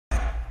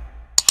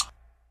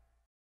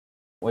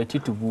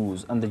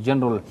Waititubu's and the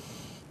general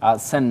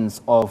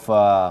sense of,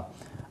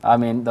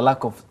 the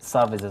lack of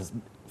services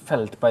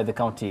felt by the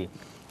county,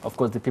 of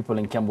course, the people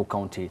in Kiambu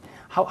County.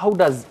 How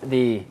does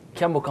the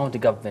Kiambu County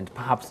government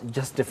perhaps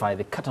justify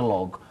the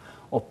catalogue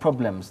of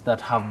problems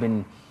that have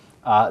been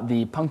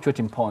the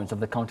punctuating points of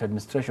the county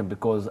administration?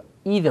 Because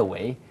either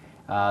way,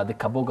 the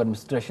Kabogo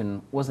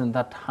administration wasn't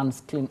that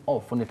hands clean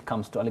off when it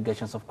comes to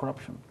allegations of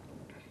corruption.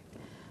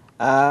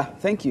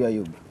 Thank you,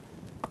 Ayub.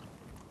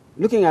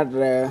 Looking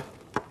at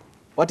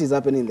what is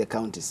happening in the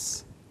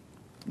counties,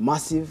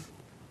 massive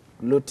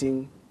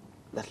looting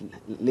that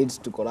leads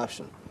to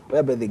corruption,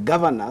 whereby the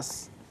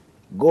governors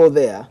go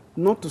there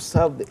not to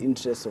serve the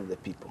interests of the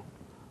people,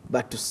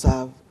 but to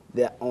serve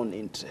their own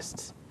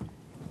interests.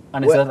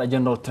 And is that a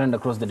general trend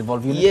across the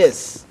devolved units?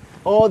 Yes,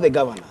 all the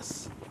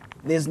governors.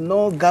 There's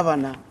no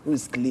governor who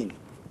is clean.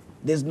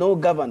 There's no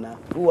governor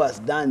who has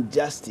done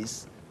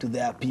justice to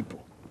their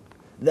people.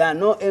 There are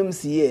no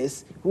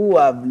MCAs who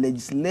have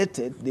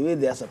legislated the way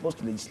they are supposed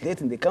to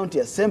legislate in the county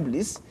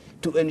assemblies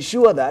to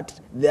ensure that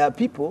their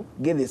people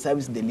get the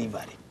service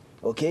delivery.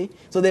 Okay?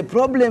 So the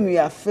problem we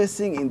are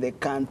facing in the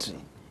country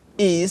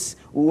is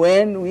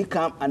when we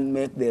come and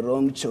make the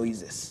wrong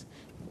choices.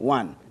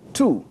 One.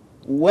 Two,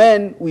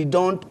 when we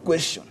don't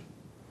question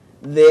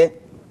the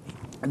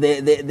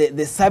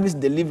service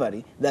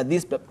delivery that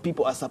these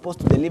people are supposed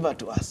to deliver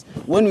to us.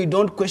 When we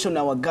don't question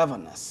our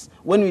governors.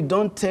 When we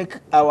don't take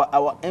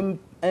our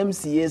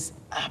MCAs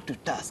up to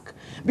task.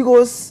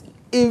 Because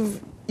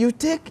if you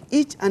take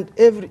each and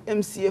every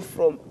MCA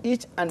from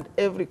each and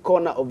every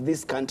corner of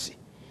this country,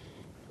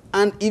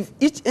 and if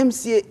each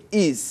MCA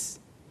is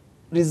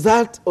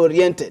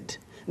result-oriented,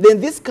 then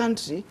this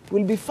country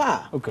will be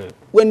far. Okay.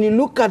 When you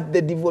look at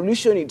the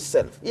devolution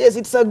itself, yes,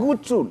 it's a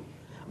good tool,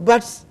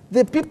 but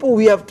the people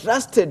we have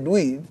trusted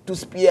with to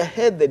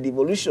spearhead the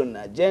devolution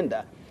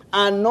agenda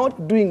are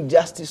not doing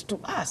justice to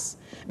us.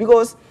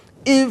 Because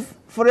if,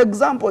 for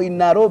example, in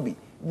Nairobi,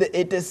 the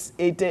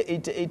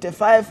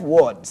 85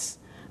 wards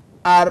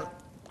are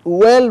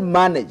well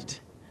managed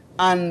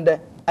and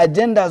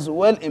agendas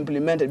well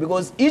implemented,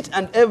 because each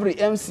and every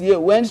MCA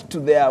went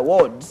to their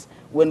wards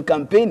when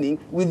campaigning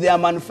with their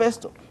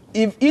manifesto.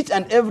 If each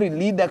and every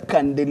leader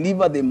can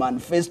deliver the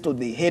manifesto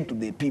they hate to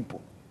the people,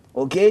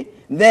 okay,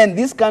 then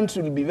this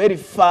country will be very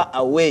far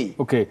away.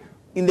 Okay.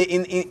 In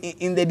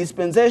the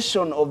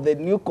dispensation of the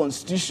new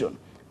constitution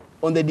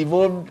on the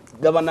devolved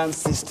governance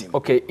system.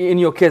 Okay, in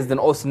your case, then,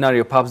 all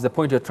scenario, perhaps the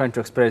point you're trying to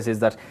express is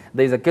that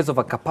there is a case of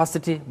a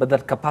capacity, but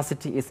that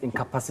capacity is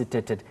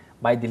incapacitated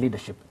by the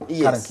leadership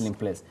currently in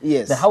place.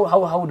 Yes. Then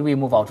how do we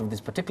move out of this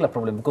particular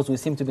problem? Because we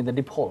seem to be in the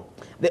deep hole.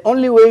 The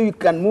only way we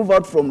can move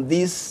out from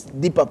this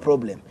deeper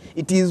problem,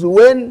 it is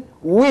when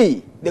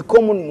we, the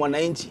common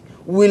mwananchi,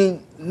 will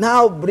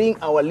now bring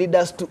our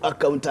leaders to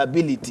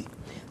accountability.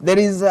 There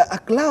is a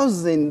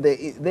clause in there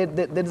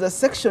is a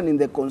section in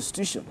the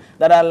Constitution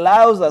that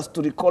allows us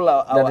to recall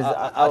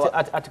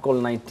Article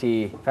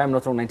 90, if I'm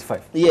not wrong,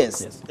 95.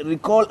 Yes,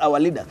 recall our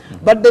leaders.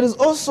 But there is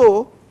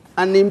also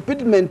an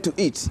impediment to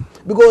it,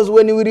 because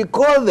when we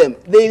recall them,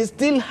 they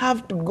still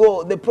have to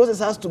go, the process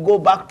has to go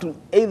back to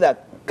either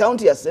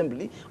county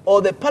assembly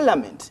or the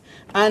parliament.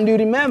 And you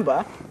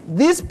remember,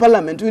 this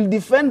parliament will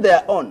defend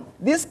their own.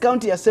 This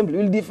county assembly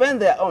will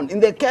defend their own. In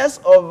the case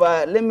of,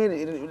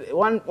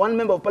 one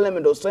member of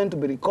parliament was trying to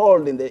be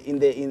recalled in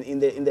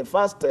the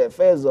first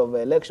phase of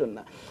election.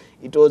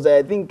 It was,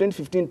 I think,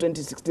 2015,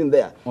 2016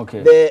 there.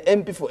 Okay. The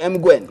MP for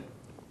Mgwen.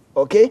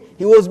 Okay,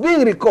 he was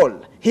being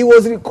recalled. He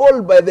was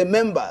recalled by the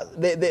members,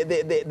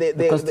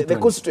 the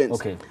constituents.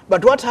 Okay.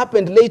 But what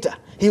happened later?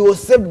 He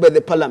was saved by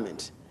the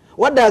parliament.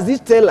 What does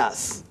it tell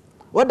us?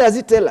 What does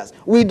it tell us?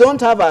 We don't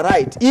have a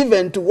right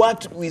even to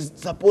what is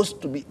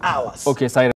supposed to be ours. Okay, Cyrus.